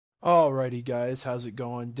Alrighty guys, how's it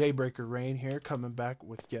going? Daybreaker Rein here, coming back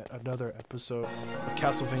with yet another episode of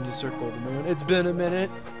Castlevania Circle of the Moon. It's been a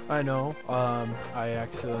minute, I know. I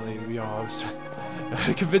accidentally, I was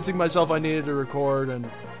convincing myself I needed to record and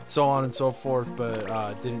so on and so forth,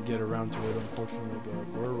 but didn't get around to it, unfortunately.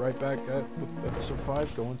 But we're right back with episode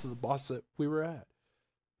 5, going to the boss that we were at.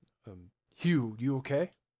 Hugh, you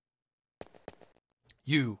okay?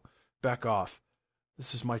 You, back off.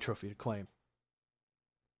 This is my trophy to claim.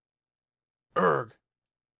 Erg.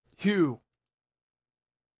 Hugh.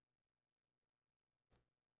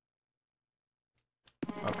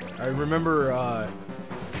 Okay, I remember,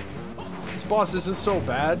 this boss isn't so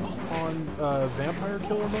bad on, Vampire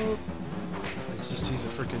Killer mode. It's just he's a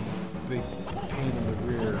freaking big pain in the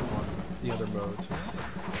rear on the other modes.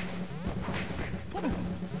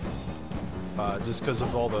 Just because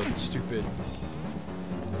of all the stupid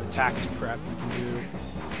attacks and crap you can do.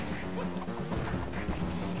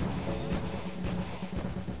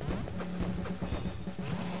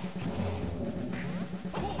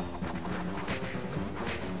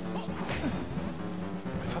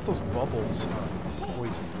 Those bubbles are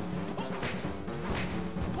poison.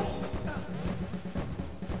 I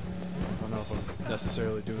don't know if I'm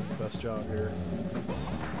necessarily doing the best job here.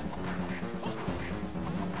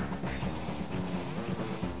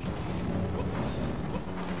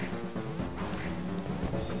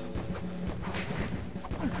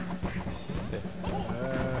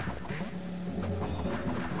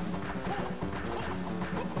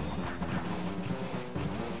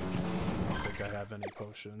 Any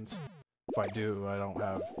potions. If I do, I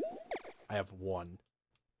have one.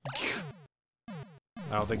 I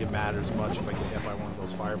don't think it matters much if I get hit by one of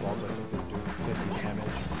those fireballs. I think they're doing 50 damage.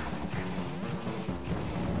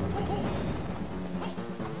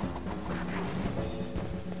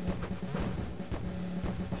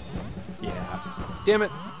 Yeah. Damn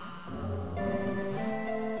it!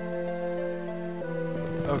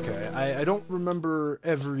 Okay, I don't remember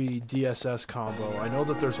every DSS combo. I know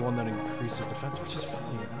that there's one that increases defense, which is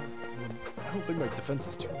funny. I don't think my defense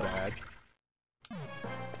is too bad.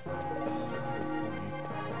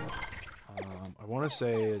 I want to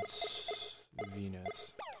say it's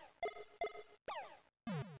Venus.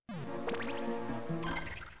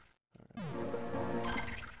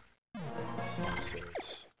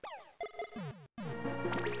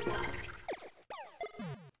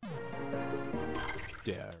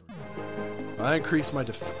 Yeah, that increases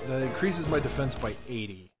my defense by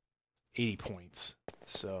 80 points.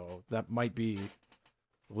 So that might be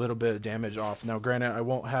a little bit of damage off. Now, granted, I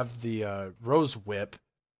won't have the Rose Whip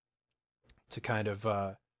to kind of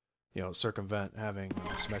circumvent having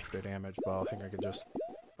symmetrical damage, but I think I could just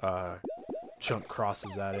chunk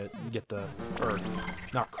crosses at it and get the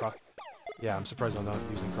not cross. Yeah, I'm surprised I'm not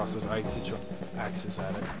using crosses. I could chunk axes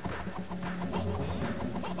at it.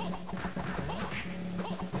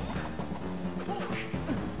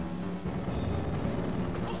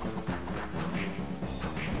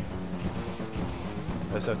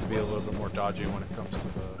 I just have to be a little bit more dodgy when it comes to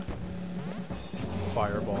the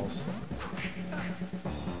fireballs.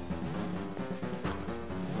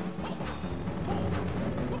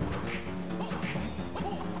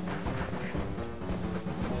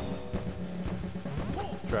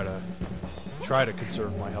 Try to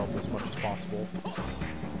conserve my health as much as possible.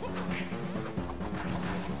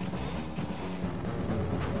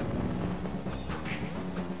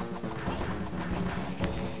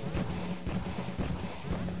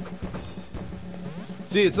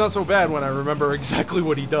 See, it's not so bad when I remember exactly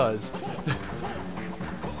what he does.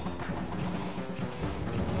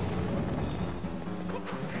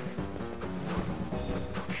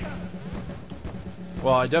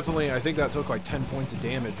 Well, I think that took like 10 points of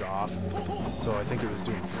damage off. So I think it was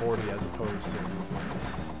doing 40 as opposed to...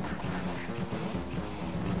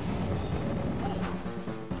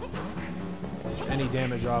 Any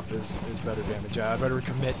damage off is better damage. Yeah, I better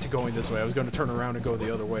commit to going this way. I was going to turn around and go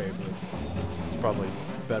the other way, but it's probably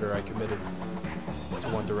better I committed to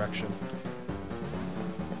one direction.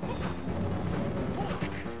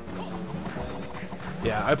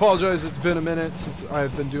 Yeah, I apologize. It's been a minute since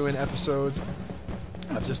I've been doing episodes.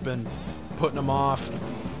 I've just been putting them off.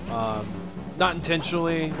 Not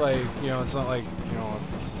intentionally, like, it's not like,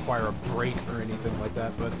 require a break or anything like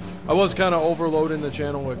that, but I was kind of overloading the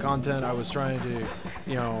channel with content. I was trying to,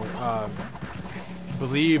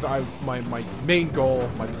 believe my main goal,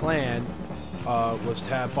 my plan, was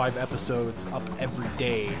to have 5 episodes up every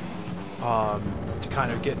day, to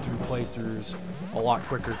kind of get through playthroughs a lot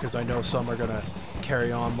quicker, because I know some are going to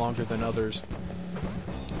carry on longer than others.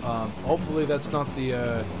 Hopefully that's not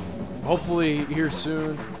the, hopefully here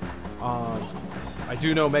soon, I I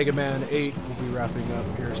do know Mega Man 8 will be wrapping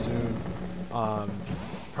up here soon.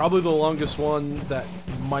 Probably the longest one that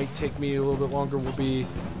might take me a little bit longer will be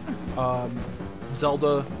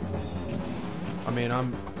Zelda. I mean,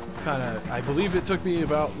 I believe it took me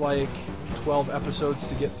about like 12 episodes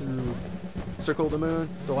to get through Circle of the Moon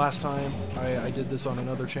the last time I did this on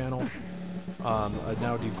another channel. A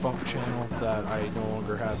now defunct channel that I no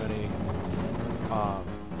longer have any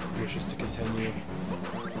wishes to continue.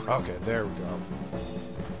 Okay, there we go.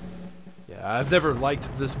 Yeah, I've never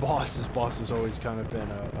liked this boss. This boss has always kind of been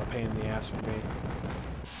a pain in the ass for me.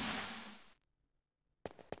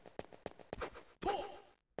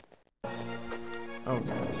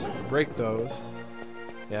 Okay, so we break those.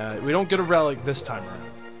 Yeah, we don't get a relic this time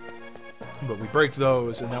around. But we break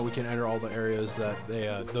those, and now we can enter all the areas that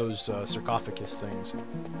those sarcophagus things,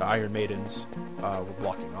 the Iron Maidens, were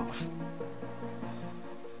blocking off.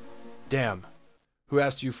 Damn. Who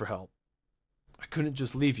asked you for help? I couldn't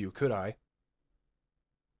just leave you, could I?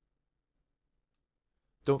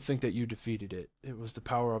 Don't think that you defeated it. It was the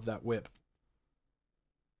power of that whip.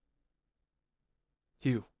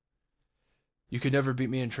 Hugh. You could never beat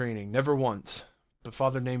me in training. Never once. But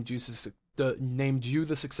Father named you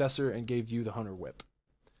the successor and gave you the Hunter Whip.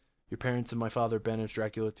 Your parents and my father banished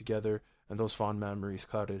Dracula together, and those fond memories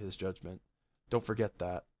clouded his judgment. Don't forget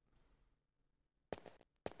that.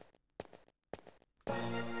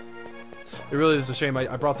 It really is a shame.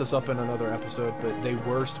 I brought this up in another episode, but they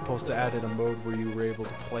were supposed to add in a mode where you were able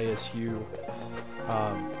to play as Hugh.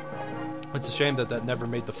 It's a shame that that never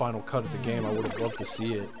made the final cut of the game. I would have loved to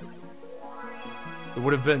see it. It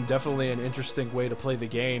would have been definitely an interesting way to play the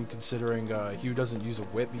game, considering Hugh doesn't use a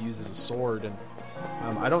whip; he uses a sword, and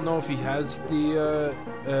I don't know if he has the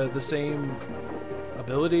same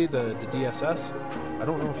ability, the DSS. I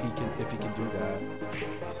don't know if he can do that.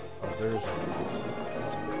 Oh, there is a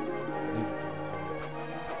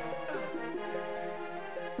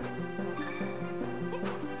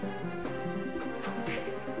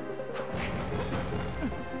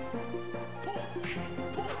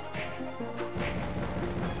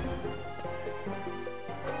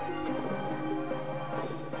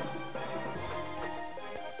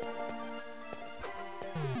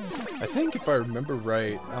I think if I remember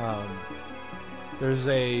right, there's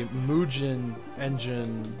a Mugen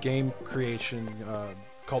engine game creation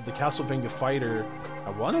called the Castlevania Fighter. I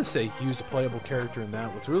want to say Hugh's a playable character in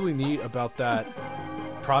that. What's really neat about that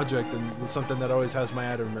project, and something that always has my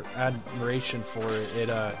admiration for it, it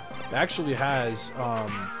actually has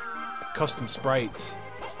custom sprites.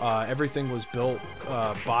 Everything was built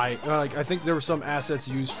by, I think there were some assets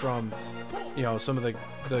used from, some of the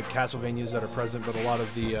Castlevanias that are present, but a lot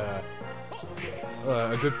of the,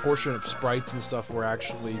 a good portion of sprites and stuff were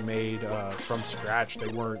actually made from scratch. They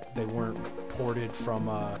weren't ported from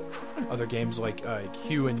other games. Like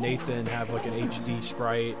Hugh and Nathan have like an HD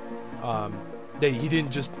sprite. He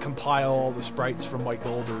didn't just compile all the sprites from like the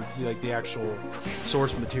older, like the actual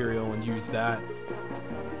source material and use that.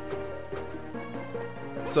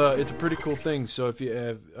 It's a pretty cool thing. So if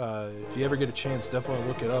you ever get a chance, definitely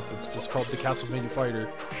look it up. It's just called the Castlevania Fighter.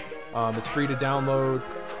 It's free to download.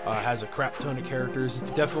 Has a crap ton of characters.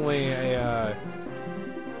 It's definitely an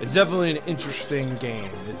interesting game.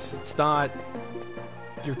 It's not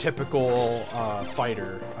your typical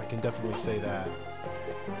fighter. I can definitely say that.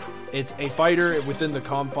 It's a fighter within the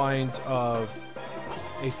confines of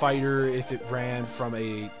a fighter if it ran from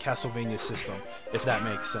a Castlevania system, if that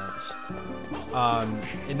makes sense.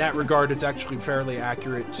 In that regard, it's actually fairly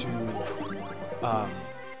accurate to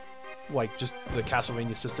like just the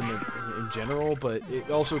Castlevania system in general, but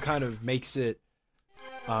it also kind of makes it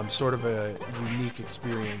sort of a unique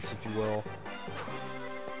experience, if you will.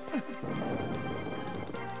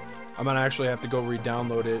 I'm gonna actually have to go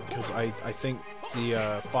re-download it because I think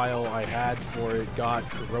the file I had for it got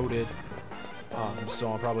corroded. So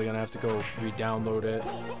I'm probably gonna have to go re-download it,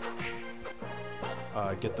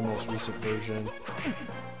 get the most recent version.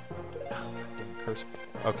 Damn curse.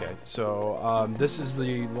 Okay, so this is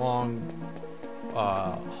the long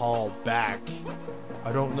haul back.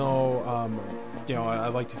 I don't know. I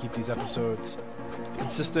like to keep these episodes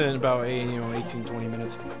consistent, about 18-20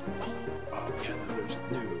 minutes. Oh yeah,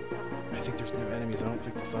 I think there's new enemies. I don't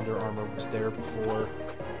think the Thunder Armor was there before.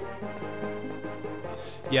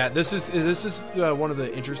 Yeah, this is one of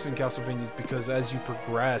the interesting Castlevanias because as you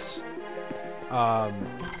progress,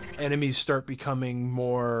 enemies start becoming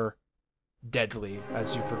more deadly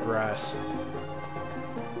as you progress.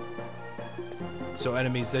 So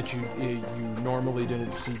enemies that you normally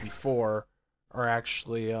didn't see before are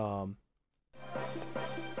actually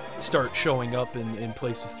start showing up in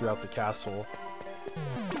places throughout the castle.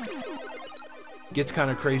 gets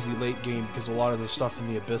kind of crazy late game because a lot of the stuff in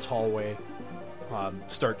the Abyss hallway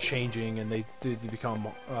start changing, and they become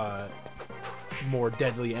more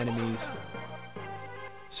deadly enemies.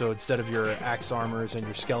 So instead of your axe armors and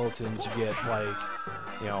your skeletons, you get like,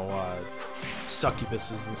 you know,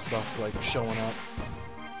 succubuses and stuff like showing up.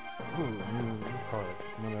 Ooh, new card.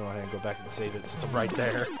 I'm gonna go ahead and go back and save it since I'm right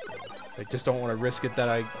there. I just don't want to risk it that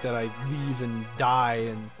I leave and die,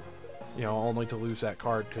 and you know, only to lose that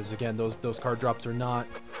card, because again, those card drops are not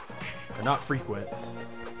frequent.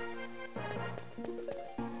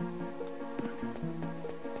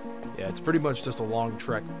 Yeah, it's pretty much just a long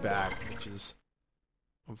trek back, which is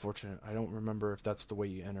unfortunate. I don't remember if that's the way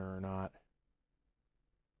you enter or not.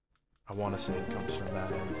 I want to say it comes from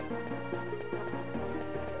that end.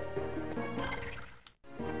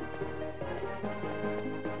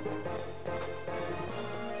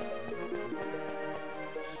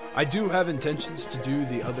 I do have intentions to do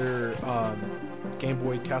the other Game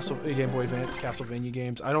Boy Advance Castlevania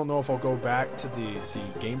games. I don't know if I'll go back to the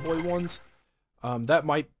Game Boy ones. That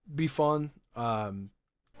might be fun. To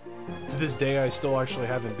this day, I still actually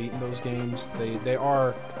haven't beaten those games. They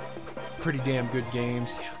are pretty damn good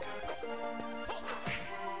games.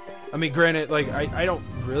 I mean, granted, like, I don't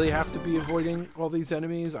really have to be avoiding all these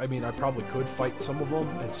enemies. I mean, I probably could fight some of them.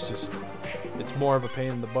 It's just, it's more of a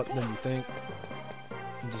pain in the butt than you think.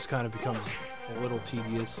 It just kind of becomes a little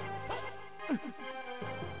tedious. I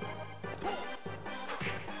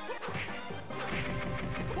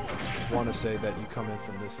want to say that you come in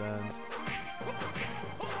from this end.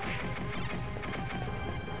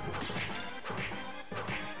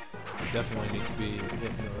 I definitely need to be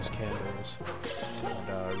hitting those candles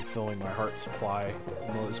and refilling my heart supply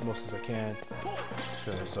as most as I can.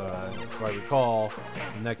 Because if I recall,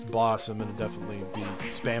 the next boss I'm going to definitely be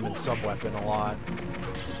spamming sub-weapon a lot.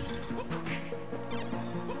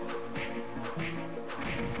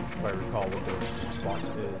 If I recall what the next boss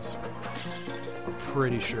is. I'm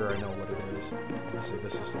pretty sure I know what it is. Let's say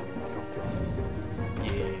this is the one we come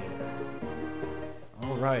from. Yeah.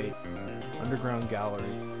 Alright. Underground gallery.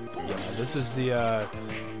 Yeah, this is the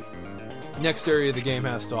next area the game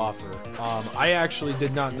has to offer. I actually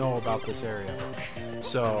did not know about this area.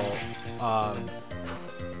 So,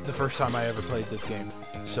 the first time I ever played this game.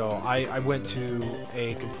 So, I went to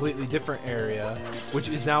a completely different area, which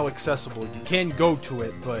is now accessible. You can go to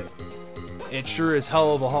it, but it sure is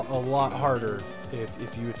hell of a lot harder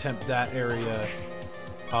if you attempt that area,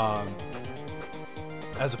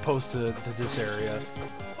 as opposed to this area.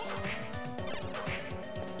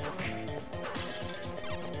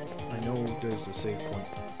 I know there's a save point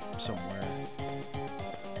somewhere.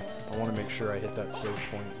 I want to make sure I hit that save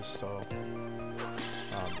point just so, in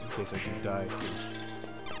case I do die, because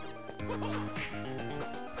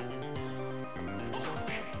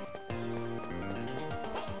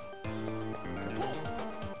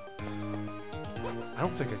I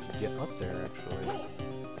don't think I could get up there, actually.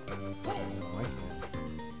 No, I can't.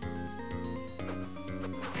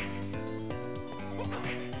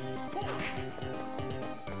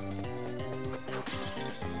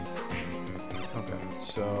 Okay,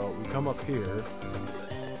 so we come up here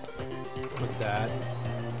with that.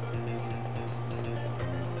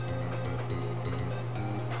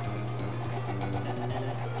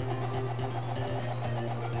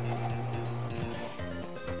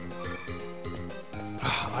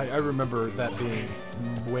 I remember that being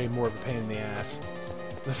way more of a pain in the ass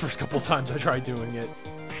the first couple times I tried doing it.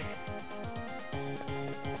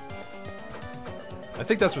 I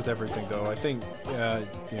think that's with everything, though. I think,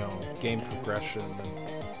 you know, game progression and,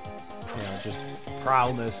 you know, just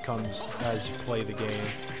prowess comes as you play the game.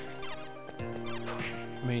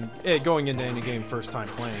 I mean, going into any game first time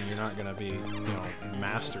playing, you're not gonna be, you know,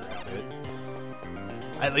 master at it.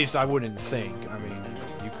 At least I wouldn't think. I mean,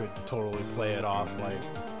 you could totally play it off like,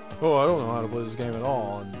 oh, I don't know how to play this game at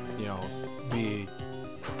all, and, you know, be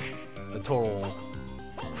a total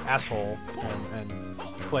asshole and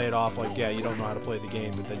play it off like, yeah, you don't know how to play the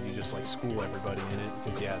game, but then you just, like, school everybody in it,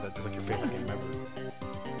 because, yeah, that's, like, your favorite game ever.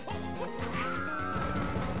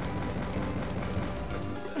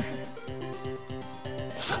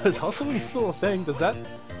 Is hustling still a thing? Does that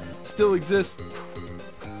still exist?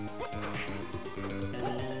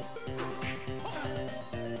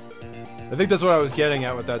 I think that's what I was getting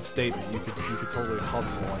at with that statement. You could totally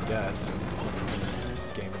hustle, I guess.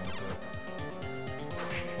 Gaming, but,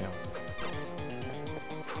 you know.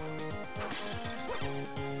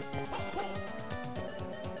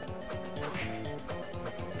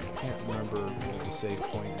 I can't remember what the save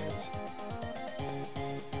point is.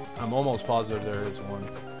 I'm almost positive there is one.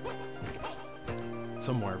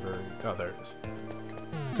 Somewhere very... Oh, there it is.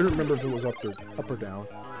 couldn't remember if it was up or down.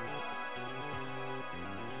 Okay,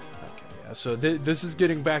 yeah. So this is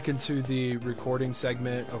getting back into the recording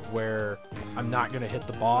segment of where I'm not gonna hit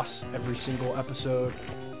the boss every single episode.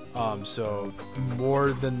 So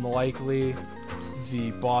more than likely, the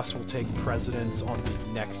boss will take precedence on the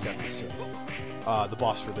next episode. The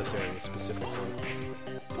boss for this area specifically.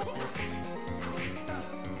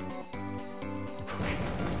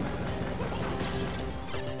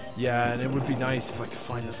 Yeah, and it would be nice if I could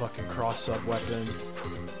find the fucking cross-sub weapon.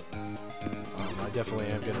 I definitely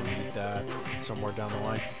am going to need that somewhere down the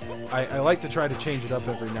line. I like to try to change it up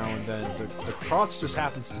every now and then. The cross just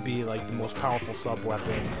happens to be like the most powerful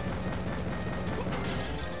sub-weapon.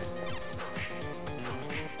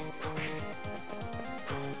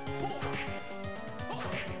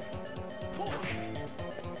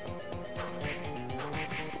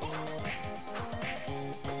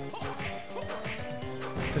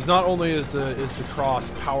 Because not only is the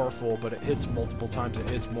cross powerful, but it hits multiple times. It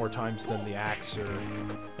hits more times than the axe or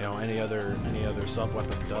any other sub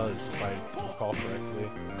weapon does, if I recall correctly.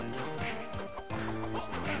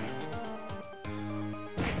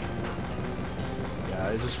 Yeah,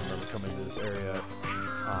 I just remember coming to this area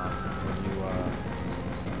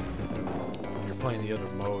when you're playing the other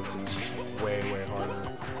modes, and it's just way harder.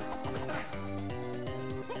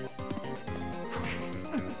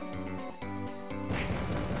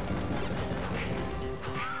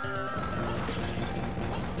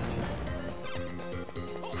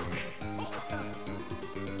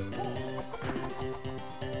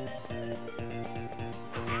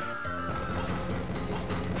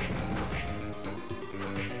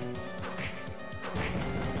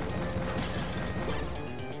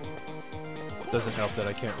 Doesn't help that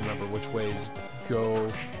I can't remember which ways go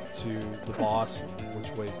to the boss and which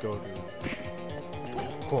ways go to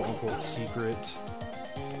quote-unquote secret.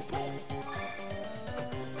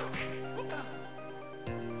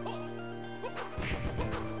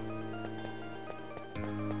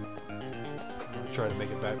 I'll try to make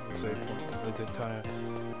it back to the save point because I did kind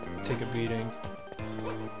of take a beating.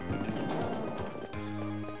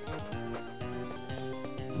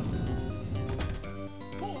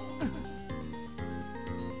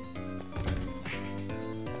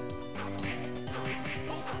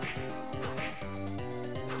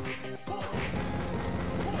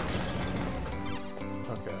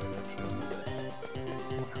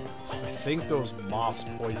 I think those moths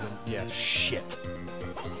poison. Yeah, shit.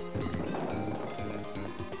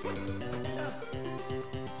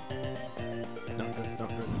 Not good, not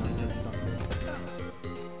good, not good, not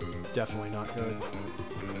good. Definitely not good.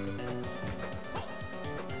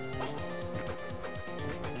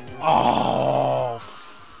 Oh,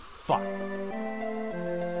 fuck.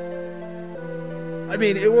 I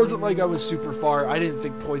mean, it wasn't like I was super far. I didn't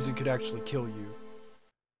think poison could actually kill you.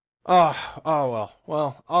 Oh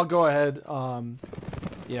well, I'll go ahead, I'll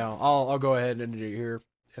go ahead and end it here.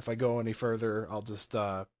 If I go any further, I'll just,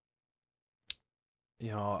 I'll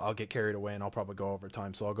get carried away and I'll probably go over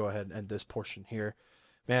time, so I'll go ahead and end this portion here.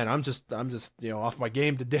 Man, I'm just, off my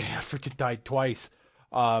game today. I freaking died twice.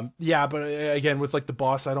 Yeah, but again, with, like, the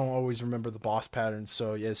boss, I don't always remember the boss patterns,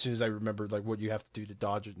 so, yeah, as soon as I remembered, like, what you have to do to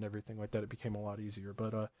dodge it and everything like that, it became a lot easier.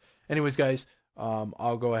 But, anyways, guys,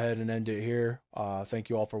 I'll go ahead and end it here. Thank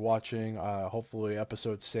you all for watching. Hopefully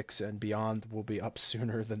episode 6 and beyond will be up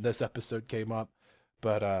sooner than this episode came up.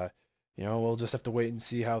 But, we'll just have to wait and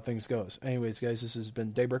see how things goes. Anyways, guys, this has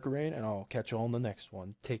been Daybreaker Rein, and I'll catch you all in the next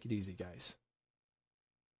one. Take it easy, guys.